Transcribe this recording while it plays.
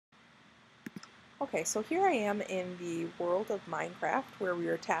Okay, so here I am in the world of Minecraft where we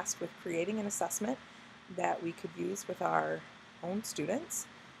were tasked with creating an assessment that we could use with our own students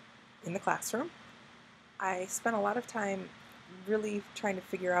in the classroom. I spent a lot of time really trying to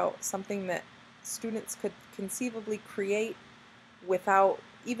figure out something that students could conceivably create without,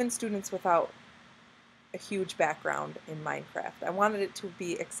 even students without a huge background in Minecraft. I wanted it to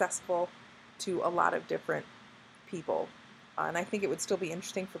be accessible to a lot of different people. And I think it would still be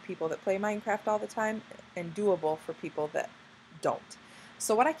interesting for people that play Minecraft all the time and doable for people that don't.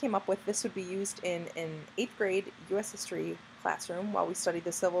 So what I came up with, this would be used in an 8th grade U.S. history classroom while we studied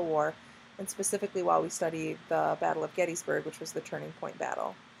the Civil War, and specifically while we studied the Battle of Gettysburg, which was the turning point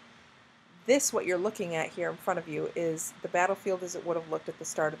battle. This, what you're looking at here in front of you, is the battlefield as it would have looked at the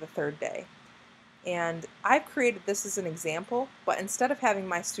start of the third day. And I've created this as an example, but instead of having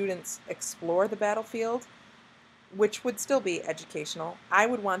my students explore the battlefield, which would still be educational, I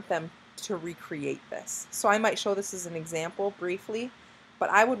would want them to recreate this. So I might show this as an example briefly, but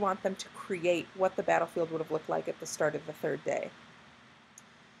I would want them to create what the battlefield would have looked like at the start of the third day.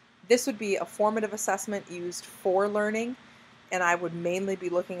 This would be a formative assessment used for learning, and I would mainly be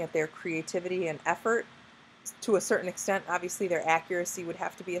looking at their creativity and effort. To a certain extent, obviously their accuracy would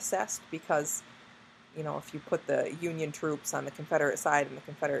have to be assessed because, you know, if you put the Union troops on the Confederate side and the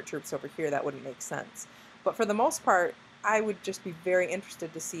Confederate troops over here, that wouldn't make sense. But for the most part, I would just be very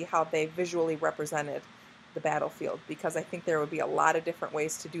interested to see how they visually represented the battlefield, because I think there would be a lot of different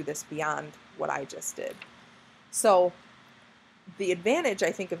ways to do this beyond what I just did. So the advantage,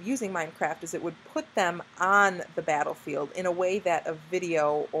 I think, of using Minecraft is it would put them on the battlefield in a way that a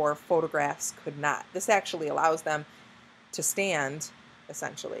video or photographs could not. This actually allows them to stand,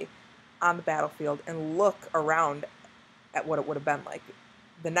 essentially, on the battlefield and look around at what it would have been like.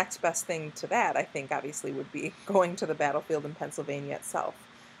 The next best thing to that, I think, obviously, would be going to the battlefield in Pennsylvania itself.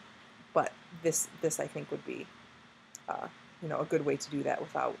 But this I think, would be, a good way to do that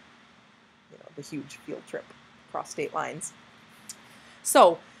without, the huge field trip across state lines.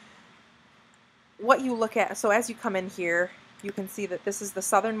 So what you look at, so as you come in here, you can see that this is the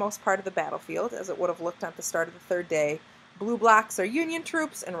southernmost part of the battlefield, as it would have looked at the start of the third day. Blue blocks are Union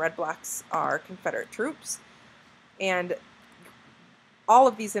troops, and red blocks are Confederate troops. And all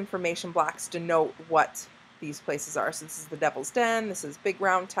of these information blocks denote what these places are. So this is the Devil's Den, this is Big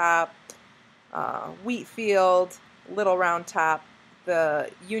Round Top, Wheat Field, Little Round Top. The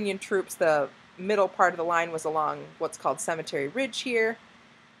Union troops, the middle part of the line was along what's called Cemetery Ridge here,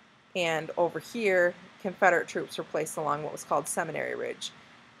 and over here, Confederate troops were placed along what was called Seminary Ridge.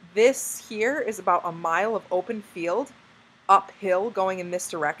 This here is about a mile of open field, uphill, going in this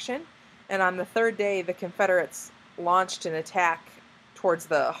direction, and on the third day, the Confederates launched an attack towards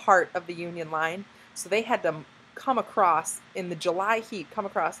the heart of the Union line, so they had to come across, in the July heat, come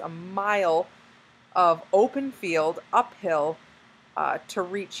across a mile of open field, uphill, to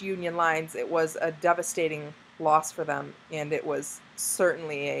reach Union lines. It was a devastating loss for them, and it was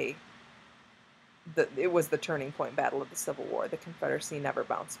certainly it was the turning point battle of the Civil War. The Confederacy never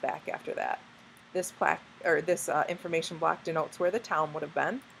bounced back after that. This plaque, or this information block, denotes where the town would have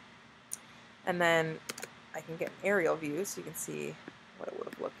been, and then I can get an aerial view so you can see what it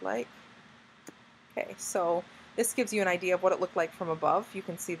would have looked like. Okay, so this gives you an idea of what it looked like from above. You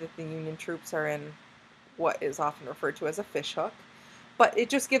can see that the Union troops are in what is often referred to as a fishhook. But it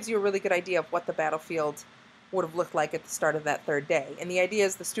just gives you a really good idea of what the battlefield would have looked like at the start of that third day. And the idea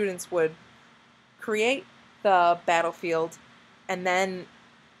is the students would create the battlefield and then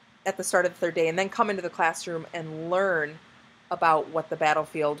at the start of the third day, and then come into the classroom and learn about what the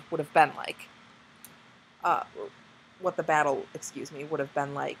battlefield would have been like. What the battle, would have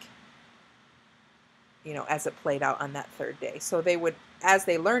been like, as it played out on that third day. So they would, as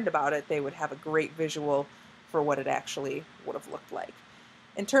they learned about it, they would have a great visual for what it actually would have looked like.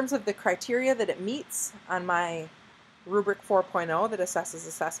 In terms of the criteria that it meets on my rubric 4.0 that assesses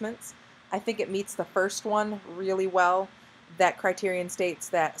assessments, I think it meets the first one really well. That criterion states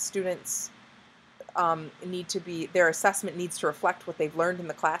that students their assessment needs to reflect what they've learned in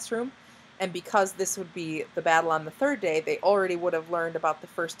the classroom. And because this would be the battle on the third day, they already would have learned about the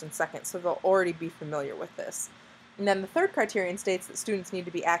first and second, so they'll already be familiar with this. And then the third criterion states that students need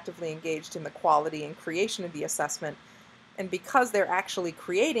to be actively engaged in the quality and creation of the assessment. And because they're actually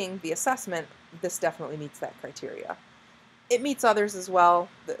creating the assessment, this definitely meets that criteria. It meets others as well.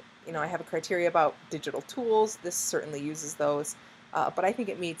 I have a criteria about digital tools. This certainly uses those. But I think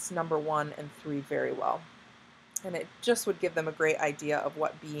it meets number 1 and 3 very well. And it just would give them a great idea of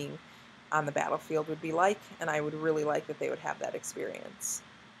what being on the battlefield would be like, and I would really like that they would have that experience.